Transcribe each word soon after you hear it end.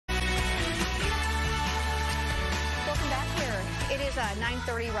is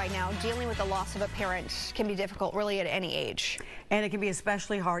 9:30 right now. Dealing with the loss of a parent can be difficult really at any age. And it can be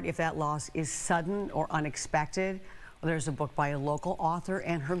especially hard if that loss is sudden or unexpected. Well, there's a book by a local author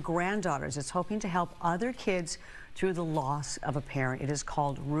and her granddaughters. It's hoping to help other kids through the loss of a parent. It is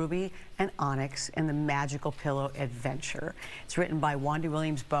called Ruby and Onyx and the Magical Pillow Adventure. It's written by Wanda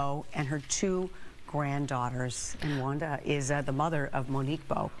Williams Baugh and her two granddaughters. And Wanda is the mother of Monique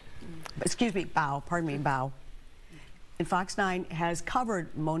Baugh. Excuse me, Baugh, pardon me, Baugh. And Fox 9 has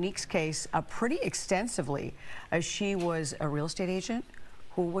covered Monique's case pretty extensively, as she was a real estate agent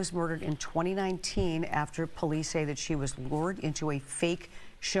who was murdered in 2019 after police say that she was lured into a fake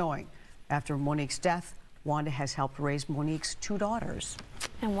showing. After Monique's death, Wanda has helped raise Monique's two daughters.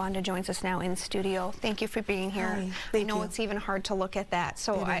 And Wanda joins us now in studio. Thank you for being here. Hi, thank you. It's even hard to look at that.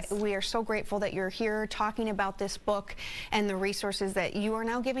 So we are so grateful that you're here talking about this book and the resources that you are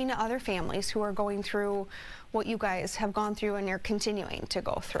now giving to other families who are going through what you guys have gone through and are continuing to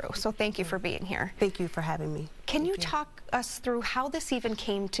go through. So thank you for being here. Thank you for having me. Can you talk us through how this even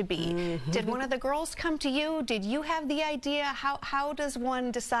came to be? Did one of the girls come to you? Did you have the idea? How does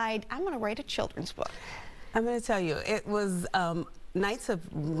one decide, I'm going to write a children's book? I'm going to tell you, it was nights of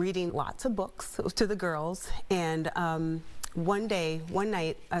reading lots of books to the girls, and one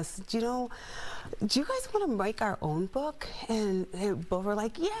night, I said, do you guys want to make our own book? And they both were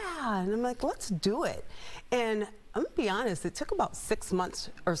like, yeah. And I'm like, let's do it. And I'm gonna be honest, it took about 6 months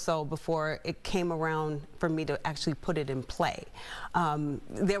or so before it came around for me to actually put it in play.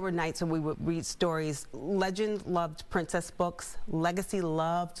 There were nights when we would read stories. Legend loved princess books. Legacy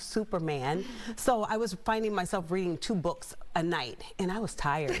loved Superman. So I was finding myself reading 2 books a night, and I was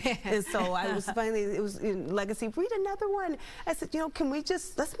tired. And so I was finally, it was in Legacy, read another one. I said, can we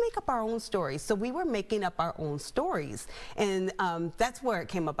let's make up our own stories. So we were making up our own stories. And that's where it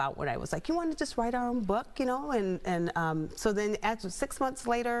came about when I was like, you want to just write our own book, so then after 6 months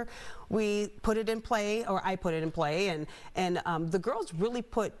later, we put it in play, or I put it in play, and the girls really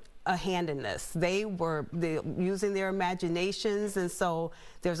put a hand in this. They were using their imaginations, and so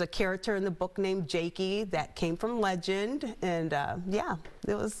there's a character in the book named Jakey that came from legend, and yeah,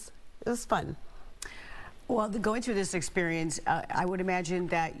 it was fun. Well, going through this experience, I would imagine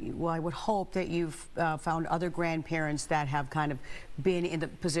that, I would hope that you've found other grandparents that have kind of been in the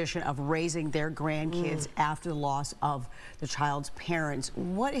position of raising their grandkids after the loss of the child's parents.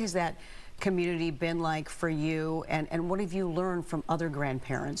 What has that community been like for you, and what have you learned from other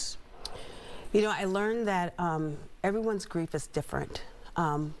grandparents? I learned that everyone's grief is different.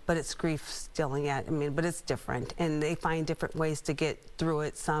 But it's grief stilling but it's different, and they find different ways to get through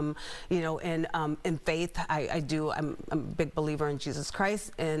it. Some, in faith, I'm a big believer in Jesus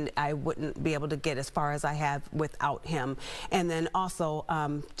Christ, and I wouldn't be able to get as far as I have without him. And then also,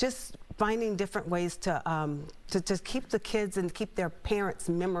 just finding different ways to keep the kids and keep their parents'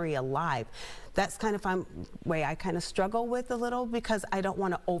 memory alive. That's kind of a way I kind of struggle with a little, because I don't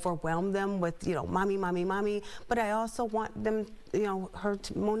want to overwhelm them with, mommy, mommy, mommy, but I also want them,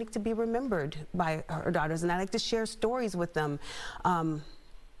 Monique to be remembered by her daughters, and I like to share stories with them.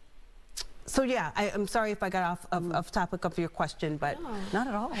 So yeah, I'm sorry if I got off topic of your question, but no, not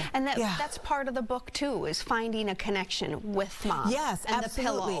at all. And that's part of the book too, is finding a connection with mom. Yes, and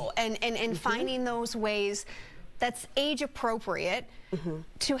absolutely. The pillow, and finding those ways that's age appropriate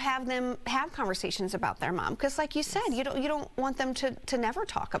to have them have conversations about their mom, because like you said, you don't want them to never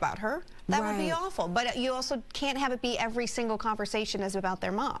talk about her. That would be awful. But you also can't have it be every single conversation is about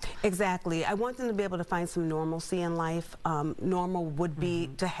their mom. Exactly. I want them to be able to find some normalcy in life. Normal would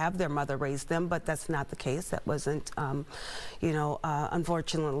be to have their mother raise them, but that's not the case. That wasn't,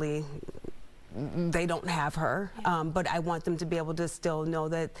 unfortunately, they don't have her. But I want them to be able to still know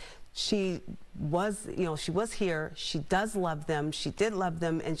that she was, she was here. She does love them. She did love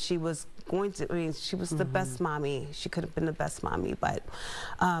them, and she was going to. She was the best mommy. She could have been the best mommy, but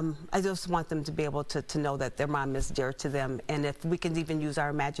I just want them to be able to know that their mom is dear to them, and if we can even use our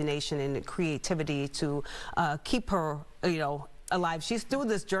imagination and creativity to keep her, alive. She's through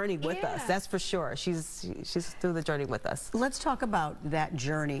this journey with us, that's for sure. She's through the journey with us. Let's talk about that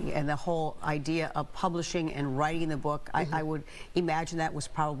journey and the whole idea of publishing and writing the book. I would imagine that was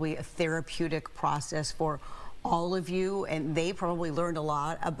probably a therapeutic process for all of you, and they probably learned a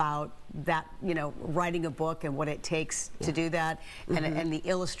lot about that, you know, writing a book and what it takes to do that, and the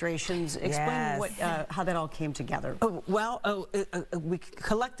illustrations. Explain what, how that all came together. We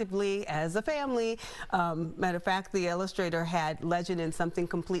collectively, as a family, matter of fact, the illustrator had Legend in something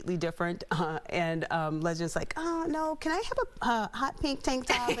completely different, and Legend's like, oh no, can I have a hot pink tank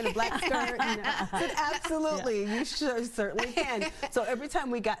top and a black skirt? And I said, absolutely, you certainly can. So every time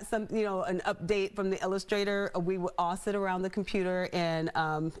we got some, you know, an update from the illustrator, we would all sit around the computer, and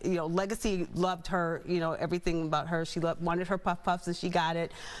you know, Legacy loved her, you know, everything about her. She wanted her puff puffs, and she got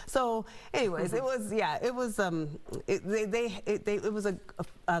it. So anyways, it was, yeah, it was it was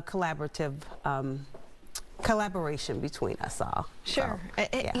a collaborative collaboration between us all. Sure. So,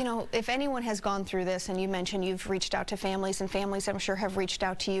 you know, if anyone has gone through this, and you mentioned you've reached out to families, and families I'm sure have reached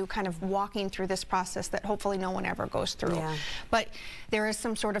out to you, kind of walking through this process that hopefully no one ever goes through. Yeah. But there is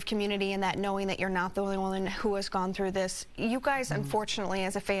some sort of community in that, knowing that you're not the only one who has gone through this. You guys, unfortunately,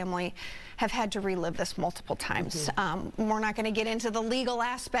 as a family, have had to relive this multiple times. We're not going to get into the legal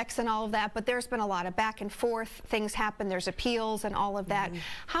aspects and all of that, but there's been a lot of back and forth. Things happen, there's appeals and all of that.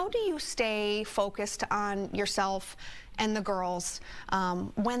 How do you stay focused on yourself and the girls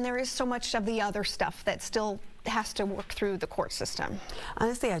when there is so much of the other stuff that still has to work through the court system?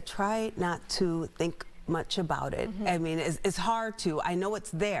 Honestly, I try not to think much about it. I mean, it's hard to. I know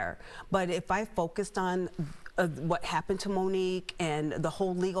it's there, but if I focused on what happened to Monique and the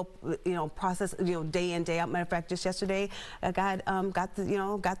whole legal, you know, process, you know, day in, day out. Matter of fact, just yesterday, I got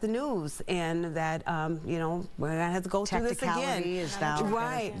the news, and that you know, we're gonna have to go through this again. Is now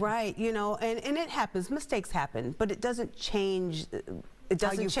right, you know, and it happens. Mistakes happen, but it doesn't change. It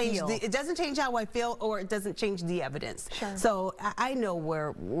doesn't change. It doesn't change how I feel, or it doesn't change the evidence. Sure. So I know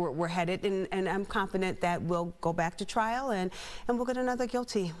where we're headed, and I'm confident that we'll go back to trial, and we'll get another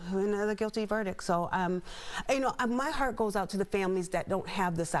guilty verdict. So you know, my heart goes out to the families that don't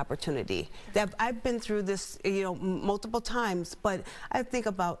have this opportunity. That I've been through this, you know, multiple times, but I think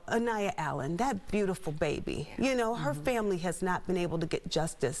about Anaya Allen, that beautiful baby. You know, her family has not been able to get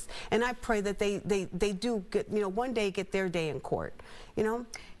justice, and I pray that they do get, you know, one day get their day in court.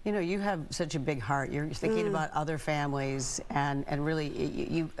 You know, you have such a big heart. You're thinking about other families, and really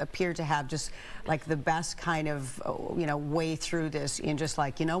you appear to have just like the best kind of, you know, way through this, and just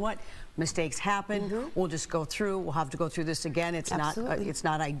like, you know what, mistakes happen. We'll just go through. We'll have to go through this again. It's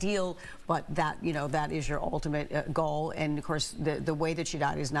not ideal, but that, you know, that is your ultimate goal. And of course, the way that she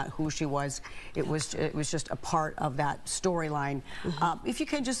died is not who she was. It was just a part of that storyline. If you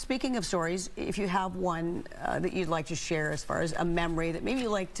can, just speaking of stories, if you have one that you'd like to share as far as a memory that maybe you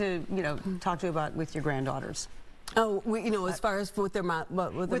like to, you know, talk to about with your granddaughters. Oh, you know, as far as with their mom,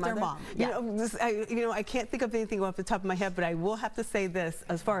 with their mom. Yeah. You know, I can't think of anything off the top of my head, but I will have to say this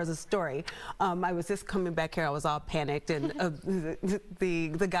as far as a story. I was just coming back here. I was all panicked, and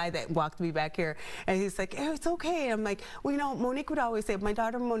the guy that walked me back here, and he's like, "Oh, it's okay." I'm like, well, you know, Monique would always say, my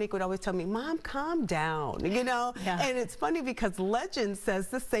daughter Monique would always tell me, "Mom, calm down," you know. And it's funny because Legend says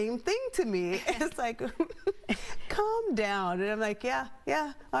the same thing to me. It's like, calm down, and I'm like, yeah,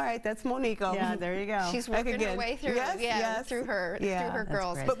 all right, that's Monique. Yeah, there you go. She's working her way through, through her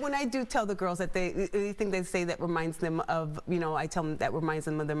girls. But when I do tell the girls that anything they say that reminds them of, you know, I tell them that reminds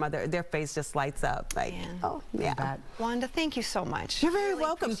them of their mother, their face just lights up. Like, oh, yeah. Wanda, thank you so much. You're very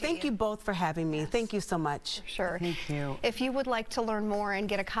welcome. Thank you both for having me. Thank you so much. Sure. Thank you. If you would like to learn more and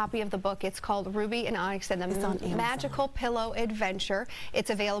get a copy of the book, it's called Ruby Onyx and the Magical Pillow Adventure. It's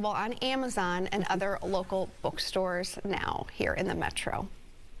available on Amazon and other local bookstores now here in the Metro.